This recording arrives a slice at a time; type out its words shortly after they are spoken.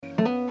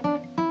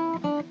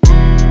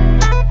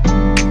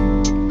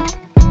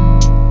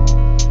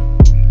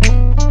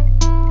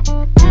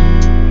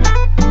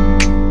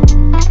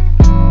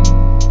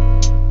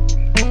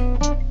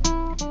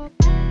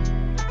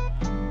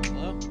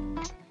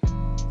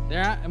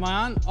Am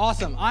I on?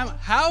 Awesome.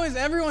 How is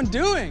everyone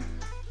doing?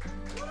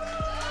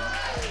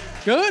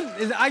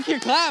 Good? I can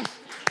clap.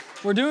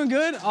 We're doing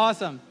good?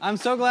 Awesome. I'm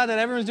so glad that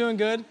everyone's doing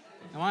good.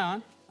 Am I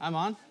on? I'm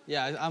on?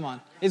 Yeah, I'm on.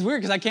 It's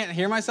weird because I can't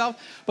hear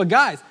myself. But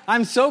guys,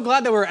 I'm so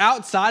glad that we're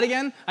outside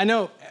again. I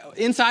know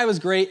inside was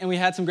great and we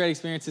had some great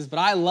experiences, but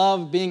I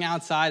love being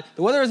outside.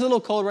 The weather is a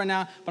little cold right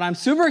now, but I'm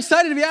super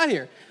excited to be out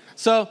here.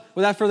 So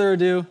without further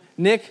ado,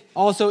 Nick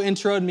also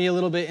introed me a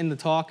little bit in the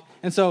talk.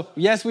 And so,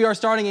 yes, we are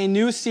starting a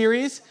new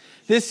series.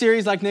 This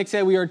series, like Nick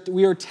said, we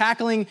are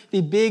tackling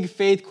the big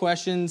faith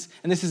questions,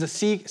 and this is a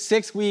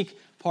 6-week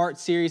part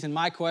series, and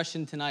my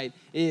question tonight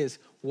is,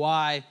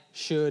 why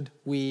should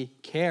we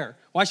care?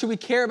 Why should we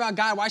care about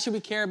God? Why should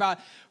we care about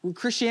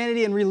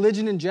Christianity and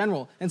religion in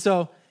general? And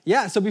so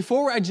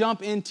before I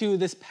jump into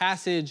this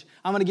passage,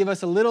 I'm going to give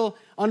us a little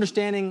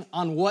understanding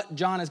on what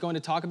John is going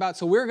to talk about.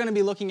 So we're going to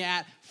be looking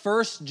at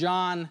 1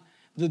 John,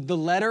 the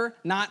letter,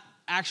 not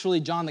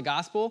actually John the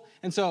Gospel.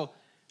 And so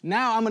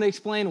now I'm going to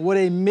explain what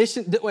a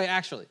mission... Wait,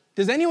 actually,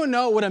 does anyone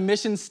know what a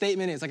mission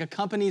statement is? Like a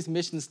company's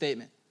mission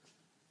statement?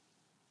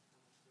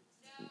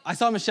 I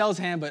saw Michelle's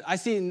hand, but I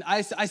see not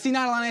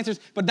a lot of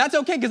answers. But that's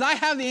okay, because I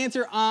have the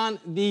answer on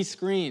the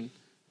screen.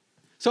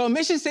 So a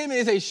mission statement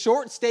is a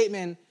short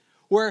statement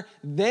where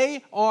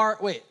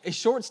a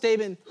short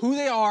statement, who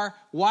they are,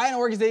 why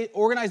an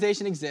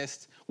organization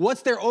exists,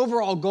 what's their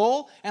overall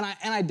goal, and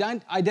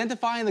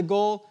identifying the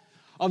goal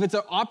of its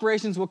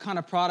operations, what kind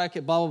of product,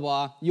 blah, blah,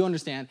 blah. You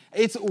understand.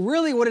 It's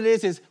really what it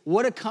is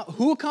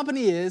who a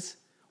company is,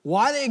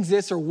 why they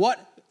exist, or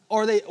what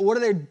are they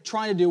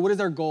trying to do, what is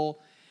their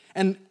goal.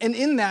 And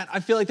in that,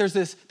 I feel like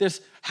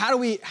there's how do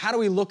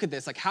we look at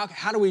this? Like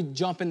how do we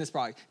jump in this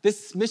product?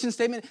 This mission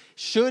statement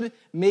should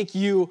make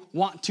you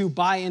want to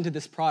buy into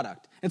this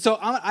product. And so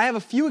I have a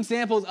few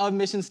examples of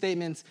mission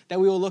statements that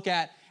we will look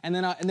at, and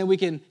then we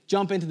can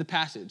jump into the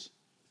passage.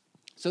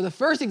 So the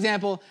first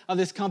example of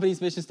this company's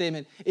mission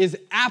statement is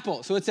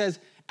Apple. So it says,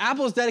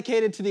 Apple is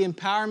dedicated to the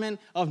empowerment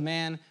of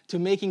man, to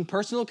making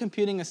personal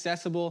computing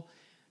accessible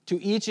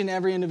to each and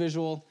every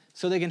individual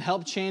so they can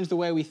help change the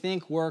way we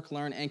think, work,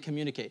 learn, and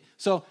communicate.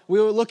 So we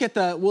will look at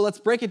let's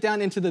break it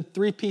down into the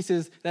three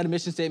pieces that a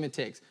mission statement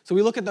takes. So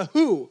we look at the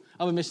who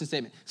of a mission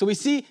statement. So we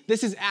see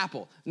this is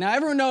Apple. Now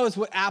everyone knows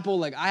what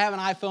Apple, I have an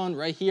iPhone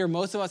right here.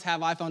 Most of us have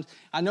iPhones.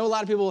 I know a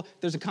lot of people,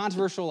 there's a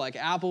controversial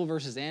Apple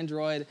versus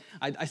Android.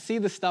 I see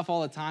this stuff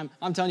all the time.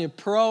 I'm telling you,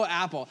 pro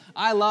Apple.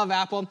 I love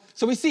Apple.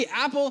 So we see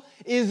Apple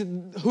is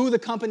who the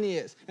company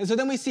is. And so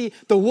then we see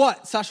the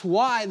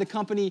why the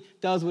company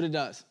does what it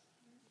does.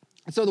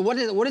 So what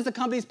is the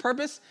company's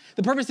purpose?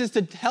 The purpose is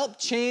to help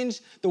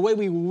change the way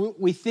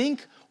we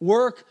think,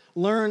 work,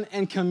 learn,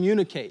 and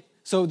communicate.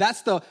 So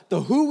that's the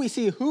who. We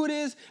see who it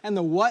is, and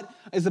the what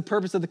is the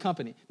purpose of the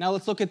company. Now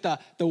let's look at the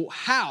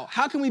how.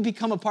 How can we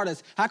become a part of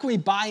this? How can we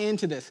buy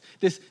into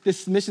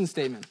this mission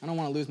statement? I don't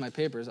want to lose my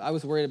papers. I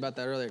was worried about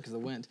that earlier because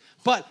of the wind.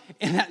 But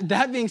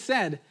that being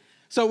said,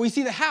 so we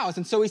see the hows,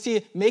 and so we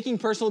see making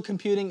personal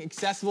computing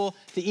accessible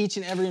to each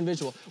and every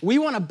individual. We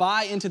want to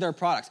buy into their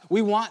products.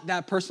 We want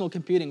that personal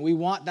computing. We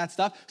want that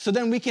stuff. So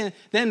then we can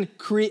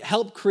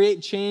help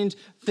create change,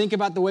 think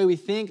about the way we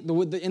think,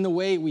 in the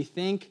way we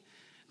think,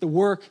 the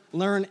work,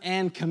 learn,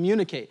 and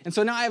communicate. And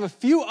so now I have a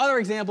few other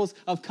examples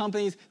of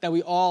companies that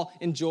we all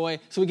enjoy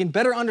so we can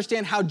better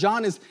understand how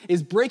John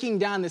is breaking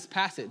down this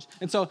passage.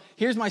 And so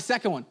here's my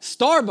second one,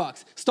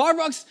 Starbucks.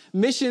 Starbucks'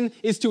 mission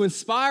is to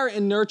inspire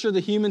and nurture the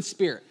human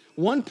spirit.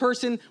 One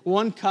person,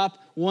 one cup,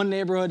 one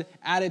neighborhood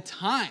at a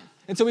time.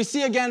 And so we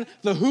see again,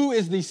 the who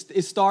is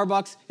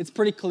Starbucks. It's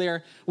pretty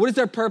clear. What is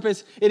their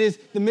purpose? The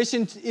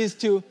mission is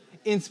to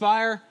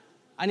inspire.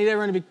 I need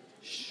everyone to be,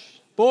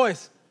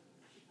 boys.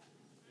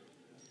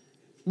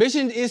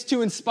 Mission is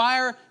to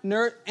inspire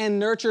and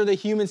nurture the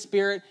human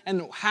spirit.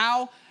 And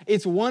how?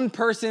 It's one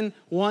person,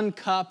 one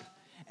cup,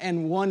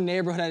 and one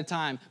neighborhood at a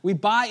time. We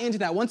buy into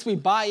that. Once we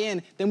buy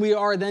in, then we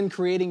are then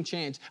creating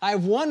change. I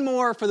have one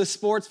more for the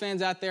sports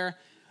fans out there.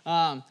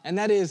 And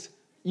that is,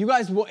 you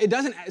guys,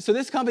 so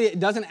this company, it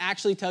doesn't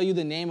actually tell you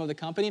the name of the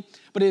company,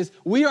 but it is,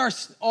 we are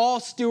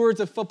all stewards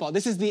of football.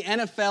 This is the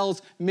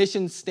NFL's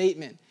mission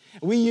statement.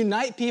 We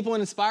unite people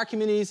and inspire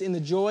communities in the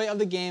joy of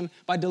the game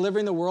by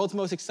delivering the world's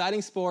most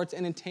exciting sports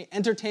and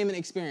entertainment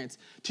experience.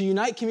 To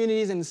unite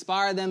communities and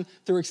inspire them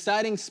through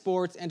exciting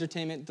sports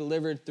entertainment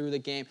delivered through the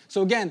game.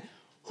 So again,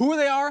 who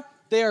they are?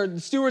 They are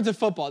stewards of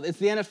football. It's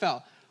the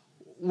NFL.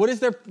 What is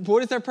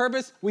their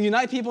purpose? We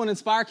unite people and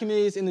inspire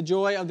communities in the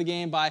joy of the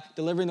game by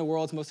delivering the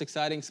world's most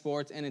exciting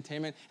sports and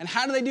entertainment. And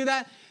how do they do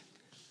that?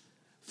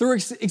 Through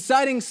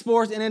exciting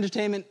sports and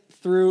entertainment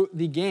through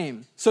the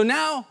game. So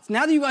now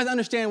that you guys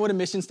understand what a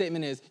mission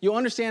statement is, you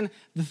understand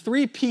the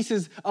three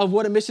pieces of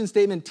what a mission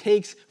statement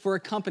takes for a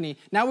company.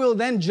 Now we will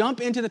then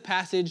jump into the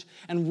passage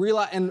and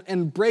realize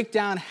and break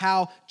down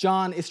how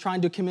John is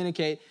trying to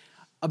communicate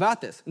about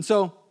this. And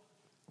so,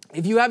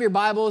 if you have your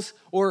Bibles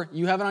or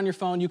you have it on your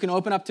phone, you can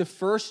open up to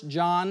 1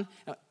 John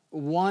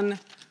 1,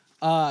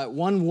 and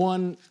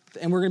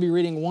we're going to be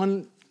reading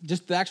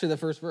the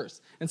first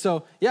verse. And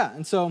so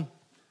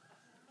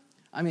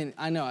I mean,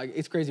 I know,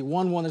 it's crazy.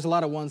 1, there's a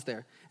lot of ones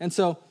there. And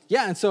so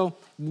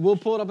we'll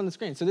pull it up on the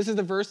screen. So this is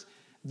the verse.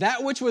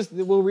 That which was,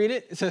 we'll read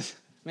it. It says,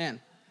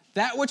 man,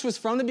 that which was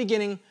from the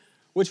beginning,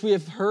 which we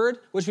have heard,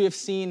 which we have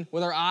seen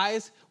with our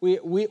eyes,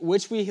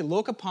 which we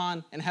look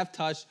upon and have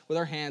touched with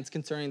our hands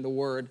concerning the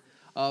word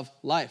of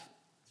life.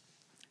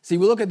 See,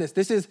 we look at this.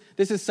 This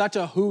is such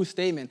a who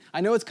statement.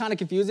 I know it's kind of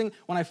confusing.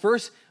 When I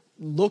first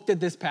looked at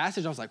this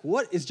passage, I was like,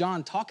 what is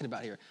John talking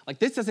about here? Like,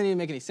 this doesn't even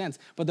make any sense.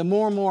 But the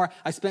more and more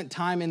I spent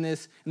time in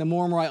this, and the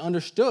more and more I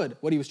understood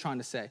what he was trying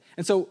to say.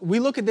 And so we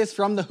look at this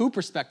from the who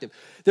perspective.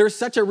 There's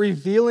such a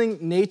revealing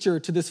nature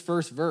to this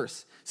first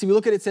verse. See, we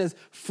look at it, it says,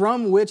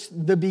 from which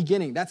the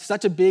beginning. That's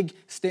such a big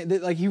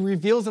statement. Like, he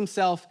reveals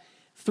himself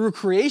through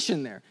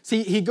creation there.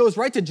 See, he goes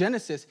right to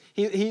Genesis.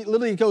 He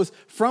literally goes,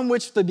 from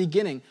which the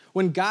beginning.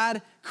 When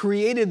God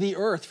created the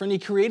earth, when he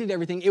created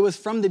everything, it was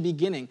from the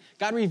beginning.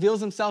 God reveals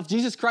himself,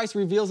 Jesus Christ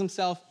reveals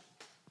himself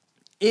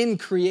in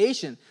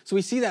creation. So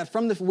we see that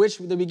from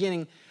the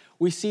beginning,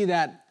 we see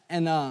that.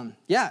 And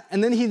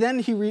and then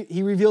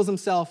he reveals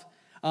himself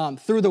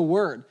through the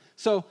word.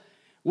 So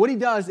what he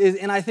does is,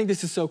 and I think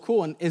this is so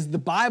cool, and is the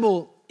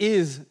Bible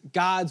is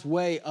God's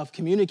way of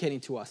communicating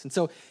to us. And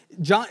so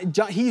John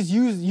he's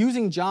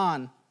using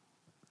John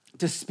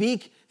to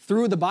speak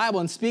through the Bible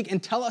and speak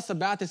and tell us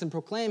about this and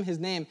proclaim his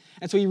name.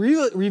 And so he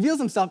reveals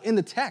himself in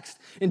the text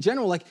in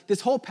general, like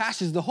this whole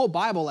passage, the whole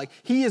Bible, like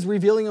he is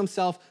revealing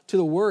himself to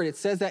the word. It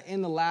says that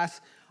in the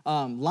last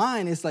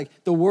line is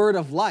like the word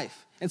of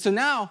life. And so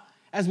now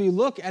as we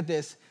look at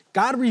this,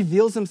 God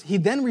reveals himself, he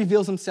then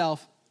reveals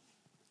himself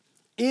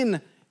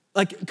in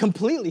like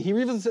completely. He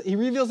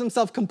reveals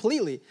himself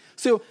completely.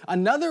 So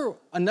another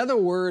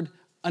word,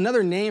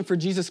 another name for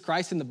Jesus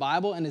Christ in the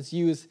Bible, and it's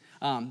used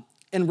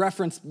in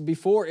reference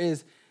before,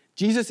 is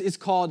Jesus is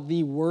called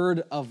the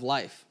Word of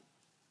Life.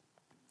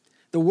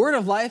 The Word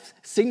of Life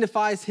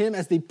signifies him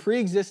as the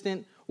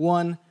pre-existent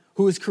one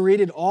who has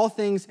created all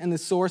things and the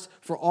source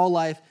for all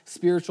life,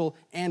 spiritual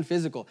and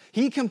physical.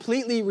 He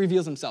completely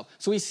reveals himself.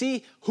 So we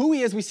see who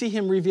he is. We see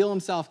him reveal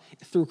himself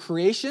through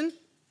creation.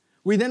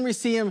 We then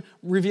see him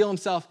reveal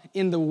himself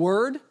in the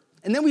word.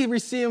 And then we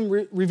see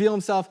him reveal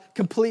himself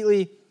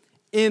completely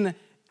in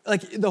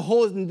like the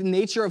whole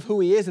nature of who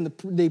he is and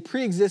the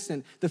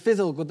pre-existent, the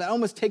physical. That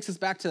almost takes us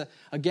back to,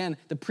 again,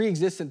 the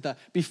pre-existent,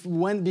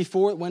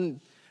 when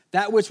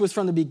that which was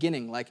from the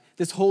beginning, like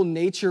this whole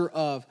nature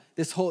of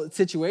this whole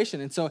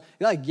situation. And so,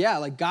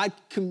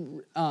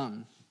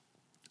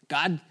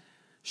 God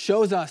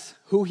shows us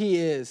who he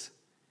is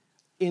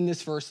in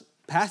this first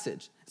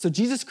passage. So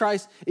Jesus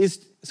Christ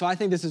is, so I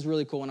think this is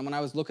really cool. And when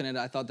I was looking at it,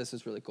 I thought this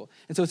was really cool.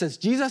 And so it says,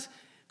 Jesus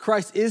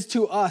Christ is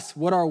to us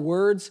what our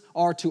words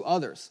are to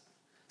others.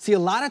 See, a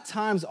lot of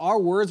times our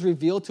words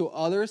reveal to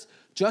others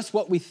just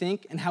what we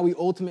think and how we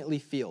ultimately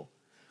feel.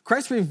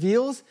 Christ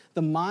reveals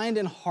the mind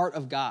and heart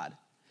of God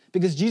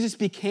because Jesus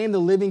became the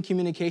living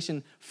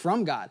communication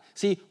from God.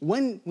 See,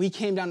 when we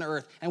came down to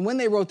earth and when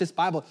they wrote this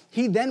Bible,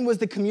 he then was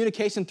the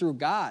communication through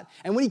God.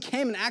 And when he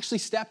came and actually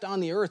stepped on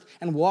the earth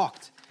and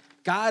walked,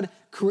 God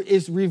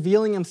is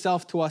revealing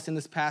himself to us in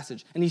this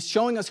passage. And he's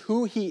showing us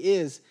who he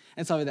is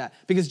and stuff like that.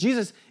 Because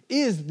Jesus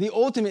is the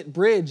ultimate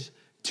bridge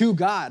to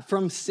God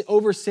from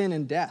over sin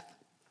and death.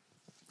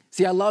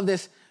 See, I love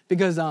this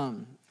because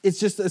it's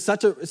just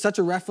such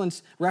a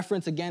reference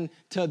again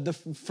to the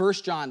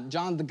first John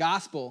the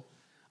gospel,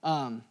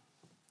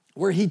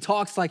 where he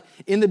talks like,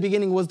 in the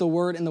beginning was the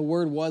Word, and the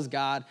Word was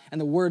God,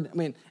 and the Word,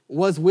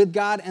 was with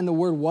God, and the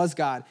Word was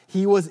God.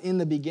 He was in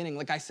the beginning.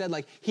 Like I said,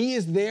 like he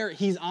is there.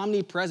 He's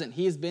omnipresent.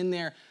 He has been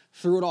there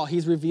through it all.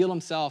 He's revealed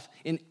himself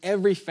in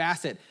every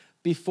facet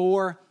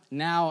before,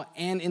 now,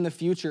 and in the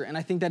future. And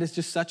I think that is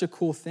just such a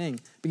cool thing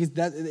because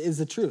that is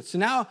the truth. So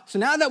now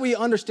that we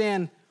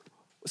understand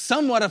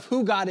somewhat of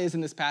who God is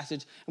in this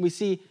passage, and we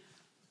see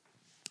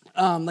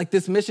like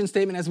this mission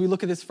statement, as we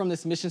look at this from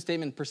this mission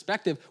statement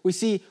perspective, we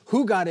see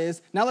who God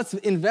is. Now let's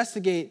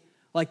investigate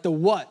like the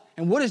what.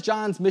 And what is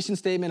John's mission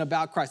statement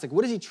about Christ? Like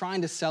what is he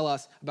trying to sell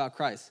us about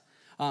Christ?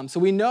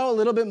 So we know a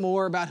little bit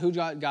more about who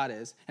God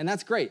is, and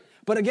that's great.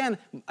 But again,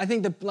 I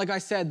think like I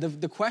said,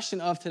 the question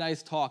of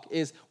tonight's talk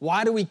is,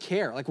 why do we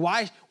care? Like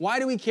why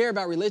do we care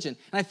about religion?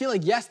 And I feel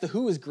like, yes, the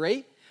who is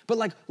great, but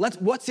like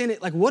what's in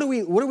it? Like what are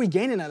we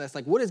gaining out of this?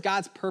 Like what is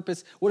God's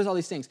purpose? What is all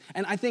these things?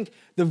 And I think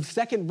the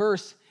second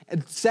verse,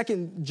 1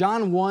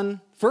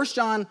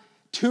 John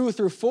 2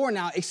 through 4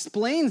 now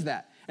explains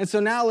that. And so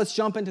now let's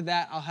jump into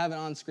that. I'll have it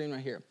on screen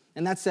right here.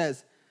 And that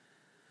says,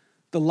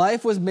 the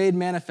life was made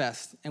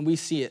manifest, and we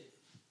see it,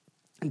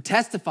 and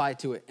testify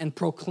to it, and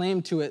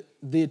proclaim to it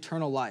the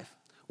eternal life,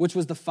 which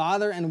was the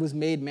Father and was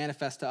made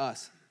manifest to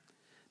us.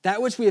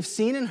 That which we have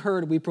seen and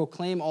heard, we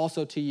proclaim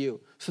also to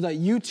you, so that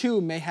you too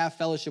may have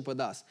fellowship with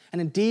us. And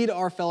indeed,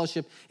 our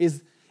fellowship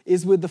is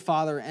with the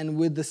Father and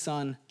with the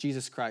Son,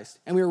 Jesus Christ.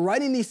 And we are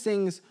writing these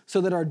things so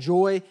that our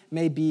joy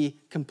may be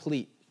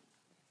complete.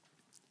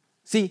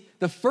 See,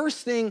 the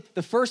first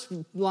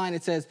line,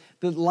 it says,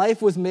 that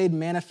life was made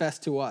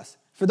manifest to us.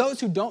 For those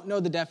who don't know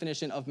the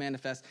definition of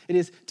manifest, it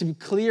is to be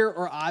clear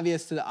or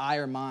obvious to the eye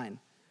or mind.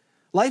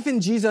 Life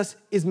in Jesus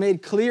is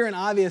made clear and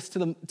obvious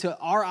to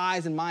our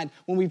eyes and mind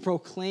when we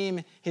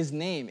proclaim his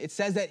name. It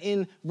says that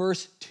in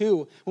verse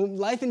 2. When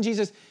life in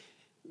Jesus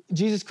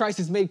Christ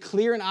is made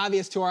clear and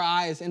obvious to our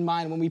eyes and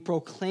mind when we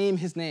proclaim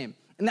his name.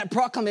 And that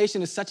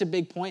proclamation is such a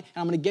big point,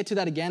 and I'm going to get to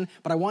that again,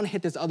 but I want to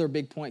hit this other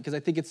big point because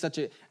I think it's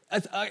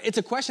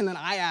a question that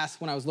I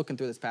asked when I was looking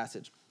through this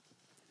passage.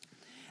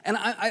 And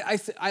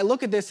I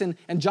look at this, and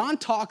John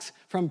talks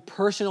from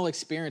personal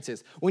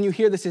experiences. When you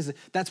hear this,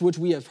 that's which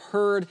we have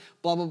heard,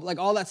 blah, blah, blah, like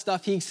all that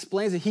stuff. He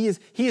explains that he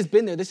has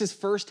been there. This is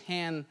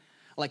firsthand,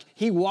 like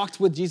he walked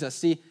with Jesus.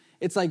 See,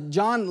 it's like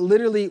John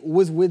literally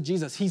was with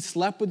Jesus. He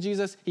slept with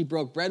Jesus. He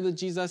broke bread with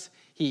Jesus.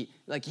 He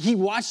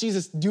watched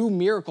Jesus do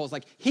miracles.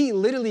 Like he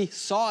literally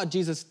saw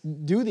Jesus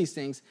do these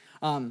things.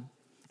 And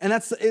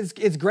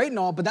it's great and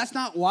all, but that's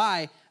not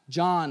why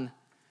John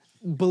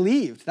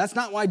believed. That's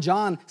not why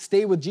John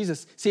stayed with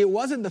Jesus. See, it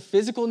wasn't the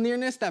physical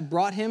nearness that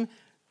brought him,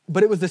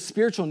 but it was the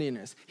spiritual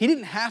nearness. He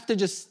didn't have to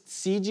just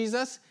see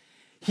Jesus.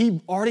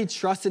 He already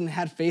trusted and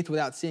had faith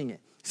without seeing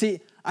it.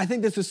 See, I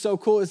think this was so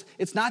cool.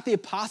 It's not the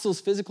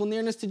apostles' physical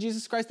nearness to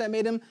Jesus Christ that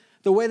made him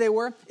the way they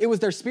were. It was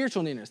their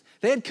spiritual nearness.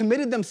 They had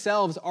committed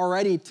themselves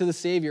already to the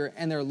Savior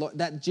and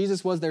that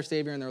Jesus was their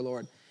Savior and their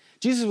Lord.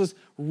 Jesus was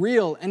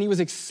real, and he was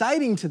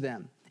exciting to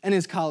them and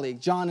his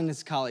colleague, John and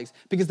his colleagues,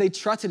 because they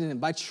trusted in him.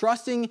 By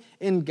trusting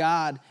in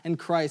God and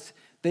Christ,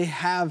 they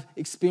have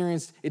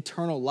experienced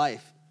eternal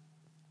life.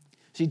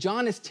 See,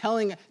 John is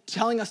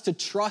telling us to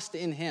trust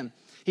in him.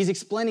 He's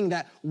explaining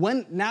that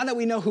now that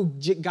we know who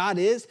God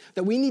is,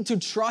 that we need to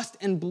trust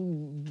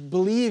and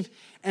believe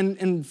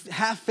and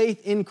have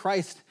faith in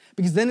Christ,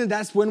 because then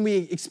that's when we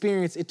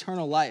experience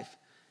eternal life.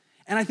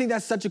 And I think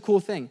that's such a cool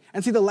thing.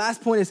 And see, the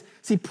last point is,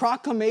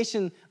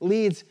 proclamation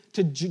leads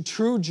to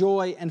true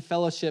joy and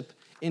fellowship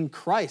in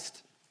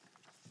Christ.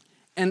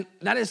 And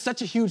that is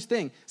such a huge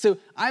thing. So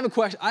I have a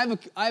question.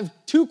 I have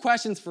two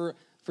questions for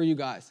you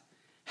guys.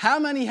 How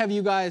many of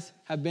you guys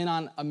have been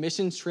on a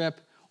missions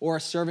trip or a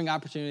serving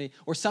opportunity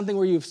or something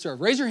where you've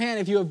served? Raise your hand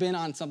if you have been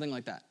on something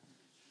like that.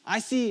 I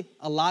see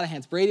a lot of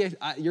hands. Brady,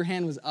 your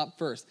hand was up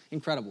first.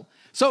 Incredible.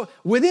 So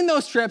within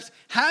those trips,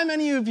 how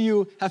many of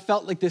you have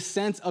felt like this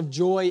sense of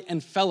joy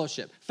and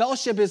fellowship?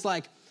 Fellowship is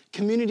like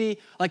community,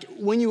 like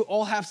when you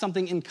all have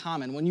something in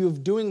common, when you're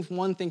doing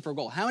one thing for a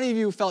goal. How many of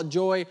you felt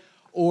joy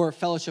or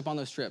fellowship on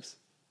those trips?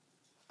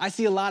 I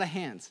see a lot of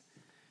hands.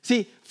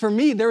 See, for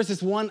me, there was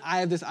this one,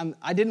 I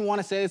didn't want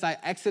to say this, I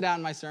exited out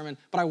in my sermon,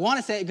 but I want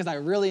to say it because I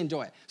really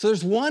enjoy it. So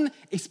there's one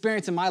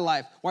experience in my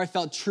life where I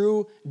felt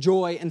true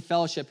joy and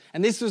fellowship,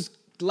 and this was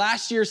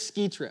last year's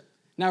ski trip.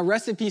 Now,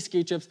 rest in peace,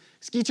 ski trips.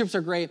 Ski trips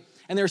are great,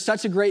 and they're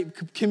such a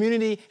great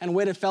community and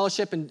way to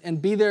fellowship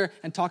and be there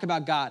and talk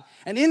about God.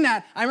 And in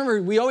that, I remember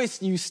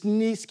you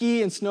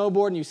ski and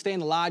snowboard, and you stay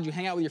in the lodge, you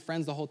hang out with your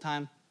friends the whole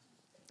time.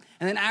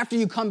 And then after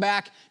you come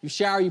back, you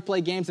shower, you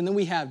play games, and then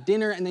we have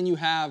dinner, and then you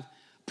have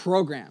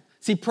program.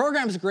 See,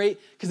 program's great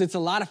because it's a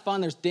lot of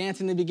fun. There's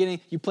dance in the beginning.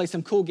 You play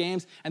some cool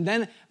games. And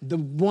then the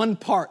one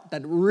part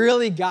that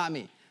really got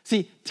me.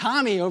 See,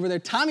 Tommy over there,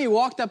 Tommy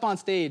walked up on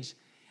stage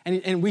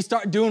and we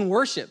start doing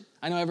worship.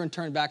 I know everyone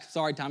turned back.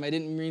 Sorry, Tommy. I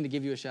didn't mean to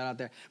give you a shout out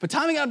there. But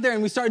Tommy got up there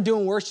and we started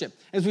doing worship.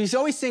 And we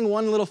always sing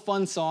one little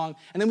fun song.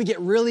 And then we get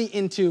really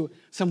into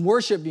some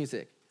worship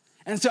music.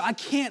 And so I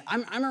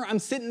remember I'm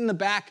sitting in the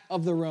back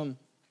of the room.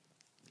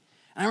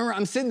 And I remember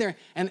I'm sitting there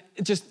and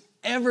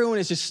everyone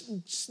is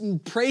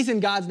just praising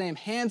God's name.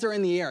 Hands are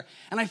in the air.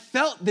 And I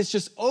felt this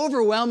just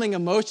overwhelming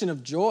emotion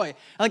of joy.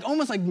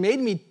 Almost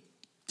made me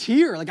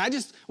tear. I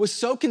just was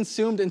so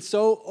consumed and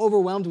so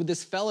overwhelmed with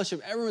this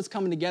fellowship. Everyone's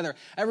coming together.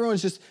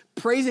 Everyone's just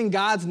praising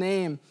God's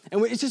name.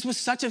 And it just was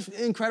such an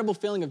incredible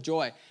feeling of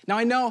joy. Now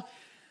I know,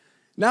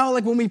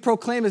 when we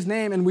proclaim his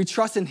name and we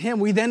trust in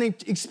him, we then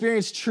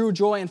experience true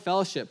joy and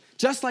fellowship.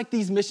 Just like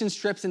these missions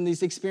trips and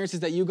these experiences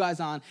that you guys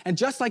on, and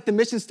just like the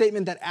mission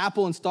statement that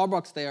Apple and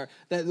Starbucks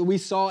that we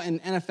saw in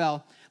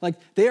NFL,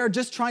 they are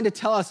just trying to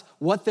tell us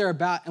what they're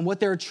about and what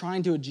they're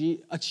trying to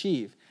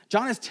achieve.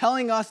 John is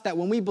telling us that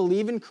when we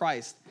believe in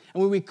Christ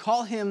and when we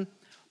when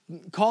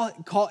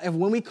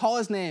we call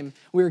his name,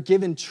 we are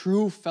given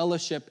true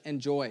fellowship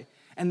and joy.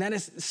 And that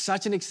is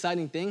such an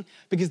exciting thing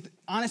because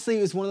honestly,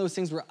 it was one of those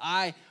things where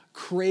I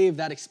crave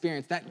that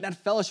experience, that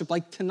fellowship,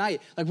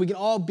 tonight. We can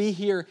all be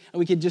here and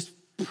we can just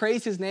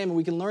praise his name and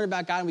we can learn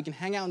about God and we can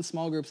hang out in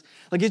small groups.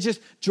 It's just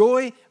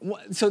joy.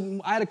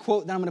 So I had a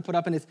quote that I'm going to put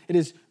up, and it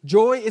is,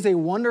 joy is a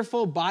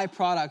wonderful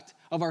byproduct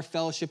of our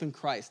fellowship in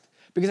Christ.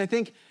 Because I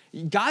think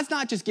God's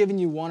not just giving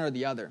you one or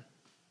the other.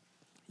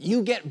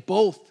 You get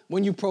both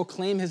when you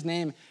proclaim his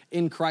name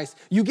in Christ.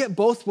 You get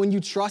both when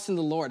you trust in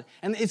the Lord.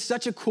 And it's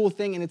such a cool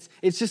thing, and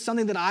it's just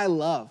something that I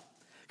love.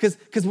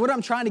 Because what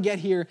I'm trying to get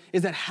here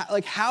is that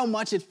how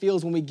much it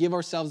feels when we give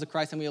ourselves to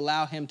Christ and we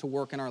allow him to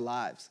work in our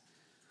lives.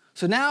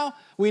 So now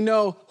we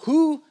know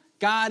who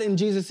God and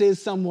Jesus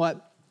is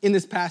somewhat in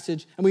this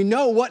passage, and we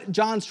know what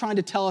John's trying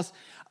to tell us,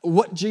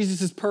 what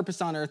Jesus'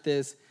 purpose on earth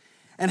is,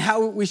 and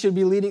how we should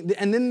be leading.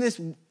 And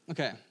then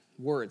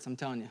words, I'm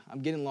telling you,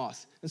 I'm getting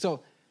lost. And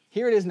so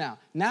here it is now.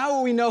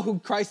 Now we know who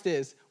Christ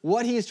is,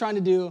 what he is trying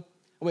to do,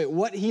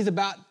 what he's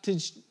about to,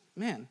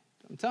 man,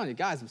 I'm telling you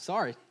guys, I'm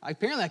sorry.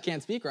 Apparently I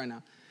can't speak right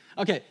now.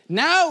 Okay,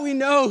 now we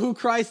know who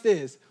Christ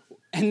is.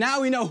 And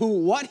now we know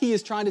what he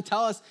is trying to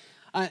tell us.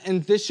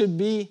 And this should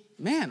be,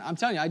 man, I'm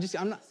telling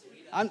you,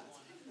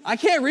 I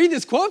can't read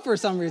this quote for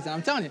some reason.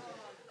 I'm telling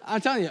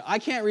you, I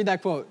can't read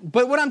that quote.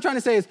 But what I'm trying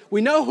to say is we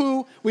know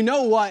who, we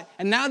know what,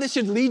 and now this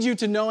should lead you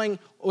to knowing,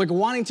 like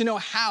wanting to know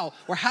how,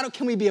 or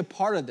can we be a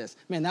part of this?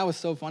 Man, that was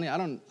so funny. I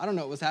don't know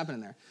what was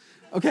happening there.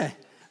 Okay.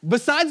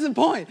 Besides the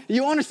point,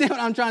 you understand what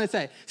I'm trying to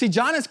say. See,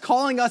 John is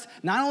calling us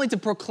not only to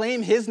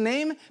proclaim his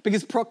name,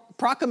 because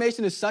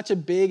proclamation is such a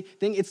big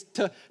thing. It's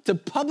to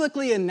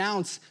publicly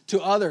announce to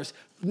others,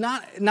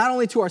 not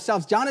only to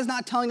ourselves. John is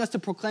not telling us to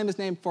proclaim his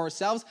name for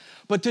ourselves,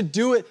 but to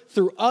do it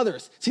through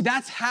others. See,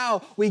 that's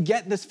how we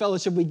get this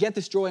fellowship, we get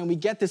this joy, and we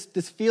get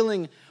this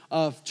feeling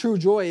of true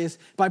joy is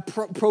by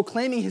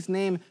proclaiming his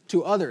name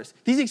to others.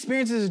 These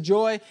experiences of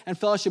joy and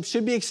fellowship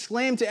should be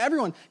exclaimed to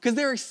everyone because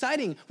they're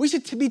exciting. We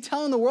should be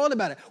telling the world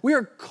about it. We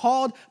are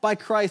called by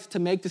Christ to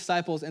make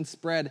disciples and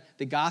spread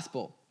the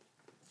gospel.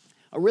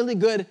 A really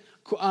good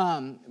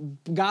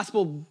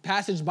gospel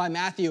passage by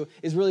Matthew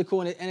is really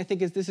cool, and I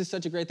think this is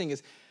such a great thing,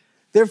 is,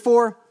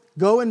 therefore,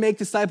 go and make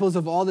disciples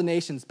of all the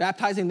nations,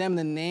 baptizing them in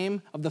the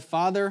name of the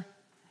Father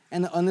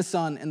and the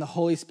Son and the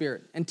Holy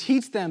Spirit, and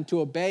teach them to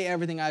obey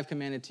everything I have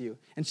commanded to you.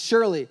 And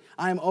surely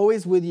I am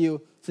always with you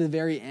to the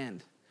very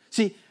end.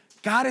 See,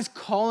 God is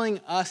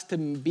calling us to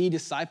be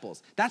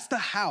disciples. That's the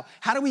how.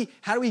 How do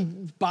we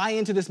buy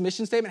into this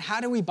mission statement? How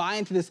do we buy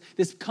into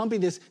this company,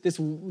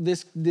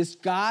 this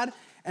God?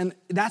 And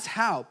that's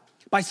how.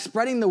 By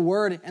spreading the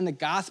word and the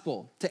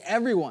gospel to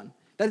everyone.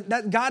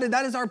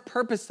 That is our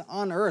purpose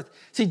on earth.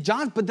 See,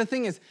 but the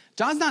thing is,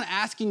 John's not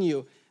asking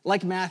you,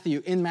 like Matthew,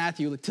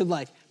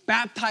 to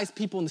baptize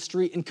people in the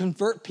street and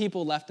convert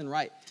people left and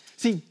right.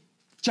 See,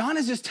 John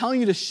is just telling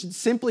you to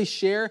simply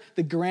share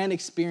the grand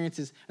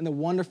experiences and the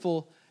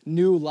wonderful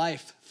new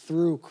life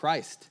through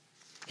Christ.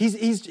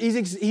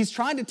 He's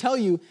trying to tell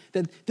you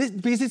that this,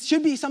 because it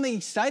should be something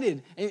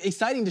exciting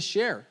to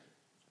share.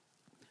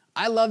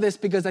 I love this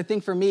because I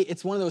think for me,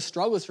 it's one of those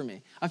struggles for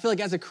me. I feel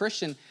like as a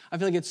Christian, I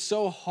feel like it's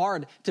so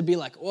hard to be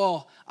like,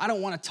 well, I don't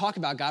want to talk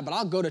about God, but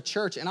I'll go to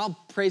church and I'll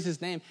praise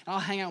his name and I'll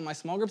hang out with my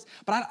small groups.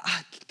 But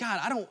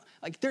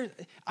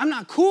I'm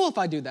not cool if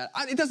I do that.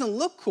 It doesn't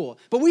look cool.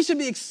 But we should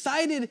be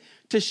excited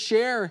to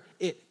share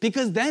it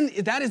because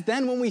that is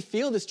when we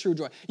feel this true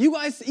joy. You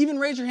guys even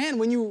raise your hand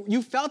when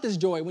you felt this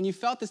joy, when you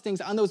felt these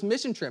things on those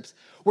mission trips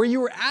where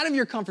you were out of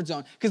your comfort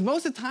zone. Because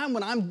most of the time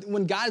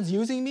when God's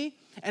using me,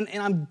 and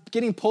I'm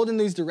getting pulled in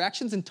these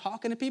directions and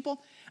talking to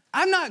people,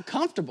 I'm not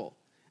comfortable.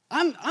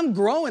 I'm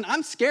growing.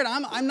 I'm scared.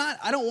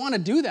 I don't want to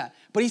do that.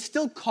 But he's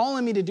still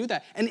calling me to do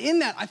that. And in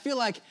that, I feel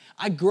like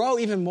I grow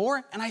even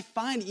more and I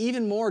find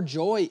even more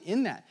joy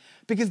in that.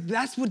 Because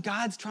that's what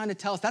God's trying to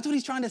tell us. That's what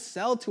he's trying to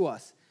sell to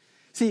us.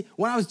 See,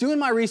 when I was doing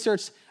my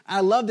research,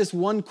 I love this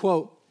one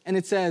quote, and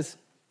it says,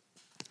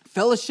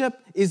 fellowship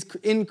is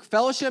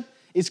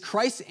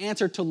Christ's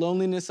answer to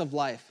loneliness of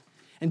life.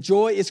 And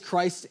joy is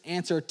Christ's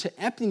answer to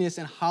emptiness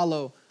and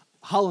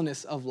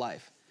hollowness of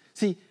life.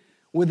 See,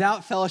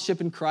 without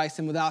fellowship in Christ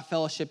and without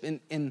fellowship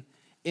in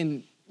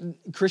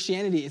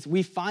Christianity,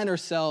 we find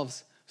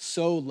ourselves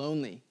so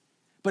lonely.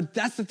 But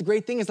that's the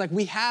great thing is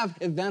we have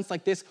events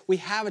like this. We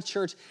have a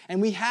church,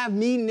 and we have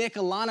me, Nick,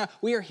 Alana.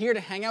 We are here to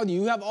hang out with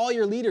you. You have all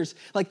your leaders.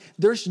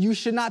 You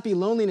should not be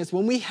loneliness.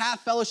 When we have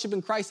fellowship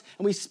in Christ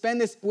and we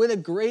spend this with a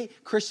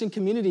great Christian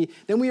community,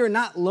 then we are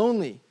not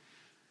lonely.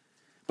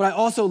 But I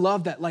also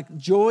love that,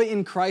 joy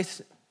in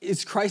Christ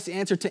is Christ's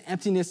answer to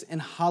emptiness and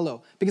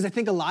hollow. Because I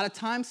think a lot of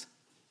times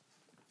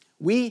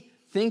we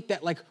think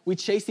that, we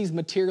chase these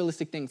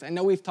materialistic things. I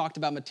know we've talked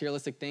about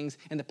materialistic things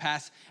in the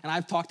past, and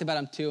I've talked about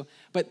them too.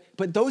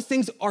 But those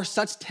things are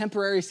such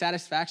temporary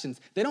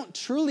satisfactions. They don't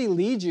truly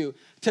lead you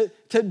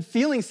to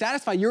feeling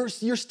satisfied. You're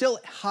still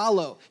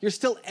hollow. You're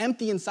still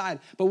empty inside.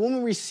 But when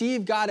we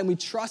receive God and we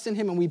trust in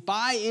him and we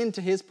buy into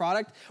his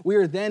product, we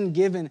are then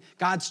given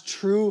God's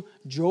true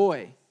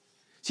joy.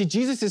 See,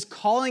 Jesus is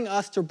calling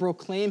us to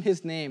proclaim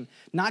his name,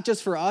 not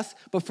just for us,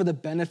 but for the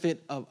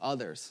benefit of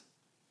others.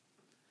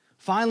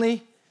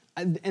 Finally,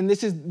 and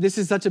this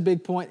is such a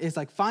big point, is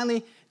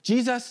finally,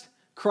 Jesus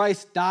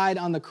Christ died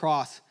on the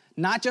cross,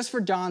 not just for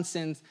John's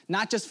sins,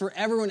 not just for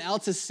everyone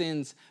else's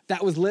sins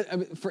that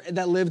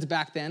lived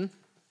back then,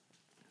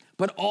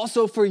 but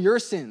also for your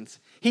sins.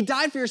 He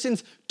died for your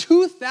sins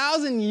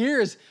 2,000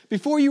 years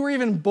before you were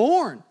even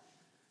born.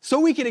 So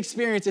we could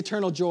experience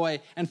eternal joy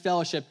and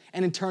fellowship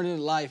and eternal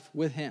life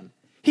with him.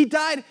 He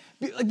died,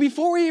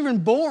 before we were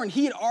even born,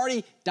 he had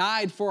already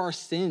died for our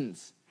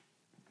sins.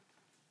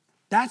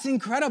 That's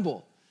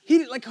incredible.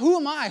 Who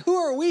am I? Who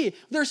are we?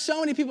 There's so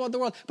many people in the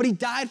world, but he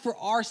died for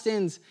our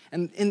sins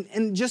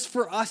and just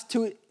for us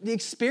to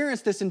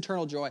experience this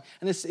eternal joy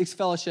and this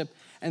fellowship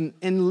and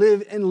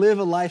live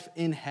a life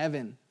in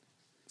heaven.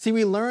 See,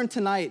 we learned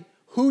tonight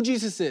who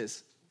Jesus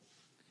is.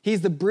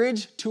 He's the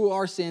bridge to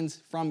our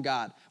sins from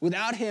God.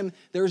 Without him,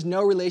 there is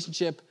no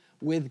relationship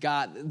with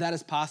God. That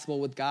is possible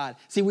with God.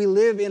 See, we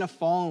live in a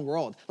fallen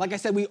world. Like I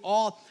said, we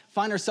all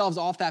find ourselves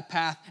off that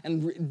path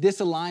and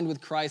disaligned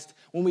with Christ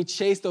when we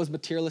chase those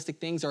materialistic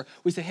things, or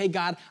we say, hey,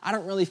 God, I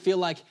don't really feel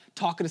like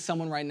talking to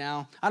someone right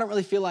now. I don't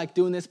really feel like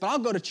doing this, but I'll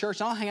go to church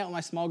and I'll hang out with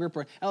my small group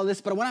or all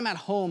this. But when I'm at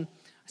home,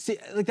 see,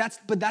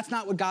 that's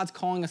not what God's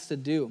calling us to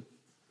do.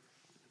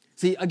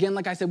 See, again,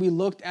 like I said, we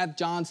looked at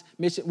John's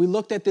mission. We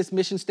looked at this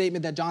mission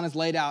statement that John has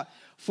laid out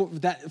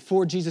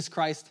for Jesus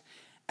Christ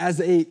as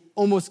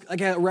almost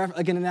like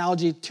an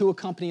analogy to a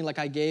company like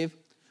I gave.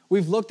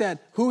 We've looked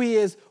at who he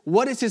is,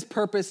 what is his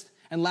purpose,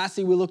 and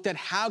lastly, we looked at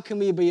how can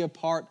we be a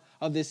part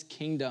of this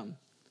kingdom.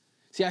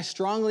 See, I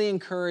strongly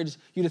encourage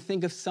you to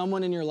think of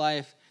someone in your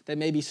life that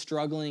may be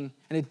struggling,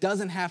 and it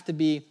doesn't have to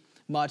be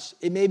much.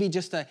 It may be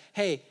just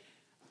hey,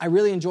 I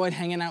really enjoyed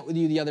hanging out with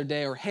you the other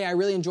day, or hey, I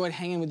really enjoyed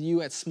hanging with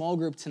you at small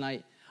group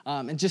tonight,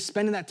 and just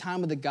spending that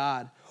time with the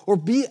God. Or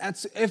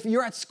if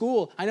you're at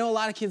school, I know a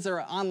lot of kids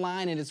are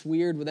online and it's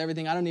weird with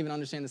everything. I don't even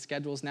understand the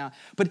schedules now.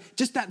 But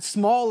just that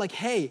small,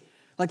 hey,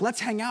 let's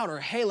hang out, or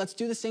hey, let's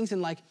do these things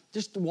and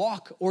just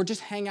walk or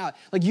just hang out.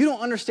 You don't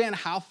understand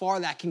how far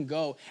that can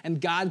go, and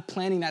God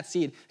planting that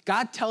seed.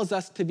 God tells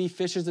us to be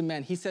fishers of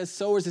men. He says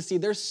sowers of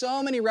seed. There's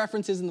so many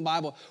references in the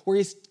Bible where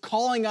he's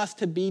calling us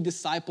to be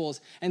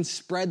disciples and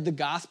spread the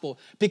gospel.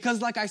 Because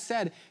like I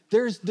said,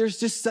 there's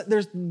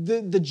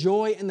the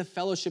joy and the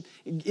fellowship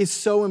is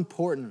so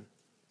important.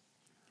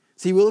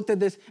 See, we looked at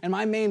this, and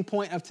my main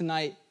point of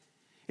tonight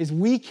is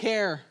we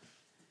care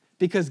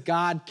because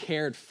God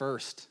cared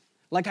first.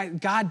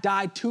 God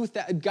died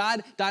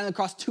on the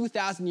cross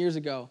 2,000 years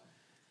ago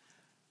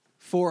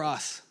for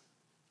us.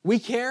 We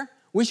care.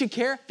 We should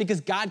care because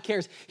God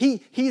cares.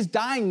 He's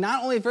dying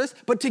not only for us,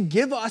 but to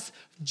give us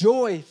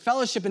joy,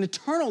 fellowship, and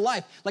eternal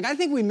life. I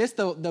think we miss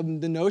the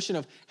notion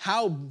of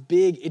how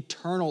big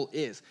eternal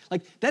is.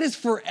 That is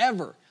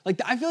forever.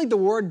 I feel like the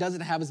word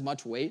doesn't have as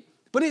much weight.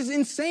 But it's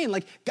insane.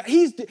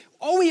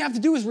 All we have to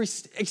do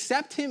is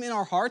accept him in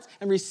our hearts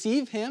and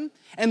receive him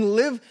and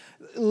live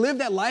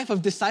that life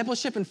of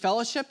discipleship and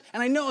fellowship.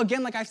 And I know,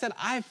 again, like I said,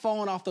 I've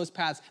fallen off those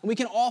paths, and we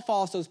can all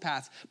fall off those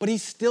paths. But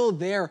he's still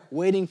there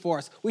waiting for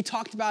us. When I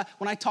talked about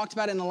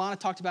it, and Alana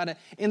talked about it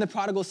in the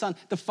prodigal son,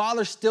 the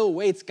Father still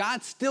waits.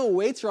 God still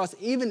waits for us,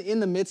 even in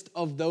the midst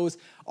of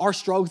our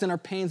struggles and our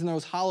pains and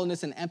those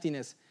hollowness and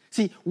emptiness.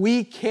 See,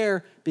 we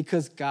care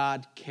because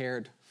God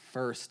cared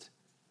first.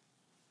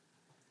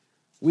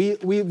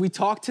 We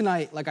talked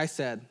tonight, like I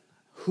said,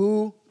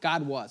 who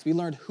God was. We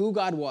learned who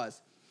God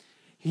was.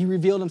 He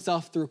revealed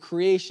himself through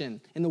creation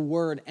in the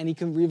Word, and he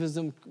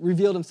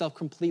revealed himself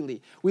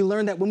completely. We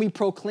learned that when we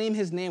proclaim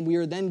his name, we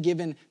are then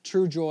given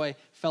true joy,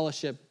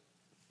 fellowship,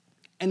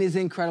 and his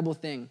incredible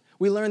thing.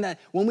 We learned that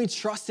when we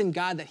trust in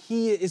God, that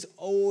he is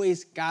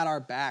always got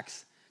our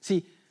backs.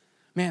 See,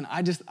 man,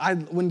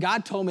 when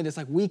God told me this,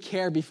 we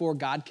care before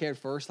God cared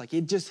first,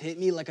 it just hit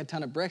me like a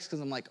ton of bricks, because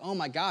I'm like, oh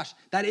my gosh,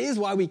 that is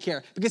why we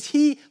care, because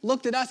he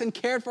looked at us and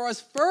cared for us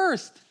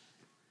first.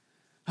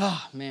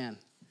 Oh, man.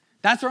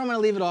 That's where I'm going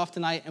to leave it off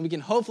tonight, and we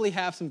can hopefully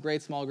have some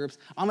great small groups.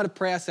 I'm going to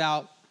pray us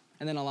out,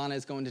 and then Alana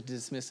is going to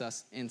dismiss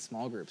us in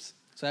small groups.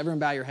 So everyone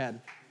bow your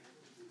head.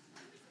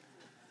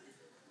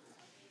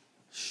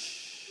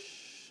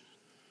 Shh.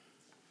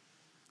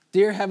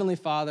 Dear Heavenly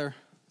Father,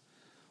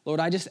 Lord,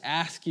 I just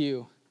ask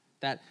you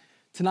that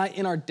tonight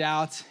in our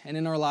doubts and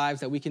in our lives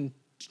that we can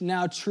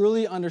now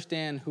truly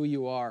understand who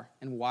you are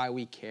and why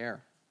we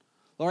care.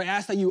 Lord, I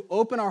ask that you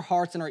open our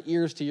hearts and our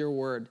ears to your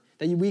word,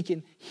 that we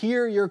can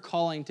hear your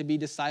calling to be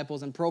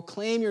disciples and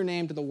proclaim your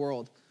name to the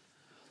world.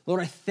 Lord,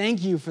 I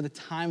thank you for the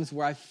times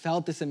where I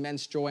felt this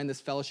immense joy and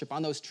this fellowship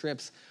on those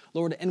trips,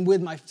 Lord, and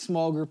with my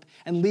small group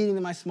and leading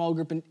in my small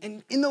group and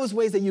in those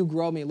ways that you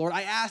grow me. Lord,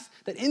 I ask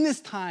that in this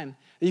time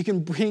that you can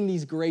bring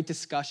these great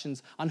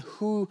discussions on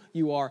who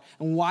you are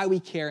and why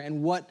we care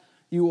and what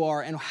you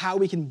are and how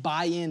we can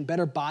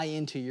better buy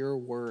into your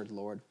word,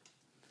 Lord.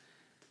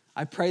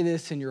 I pray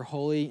this in your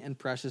holy and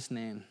precious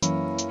name.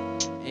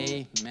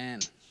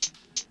 Amen.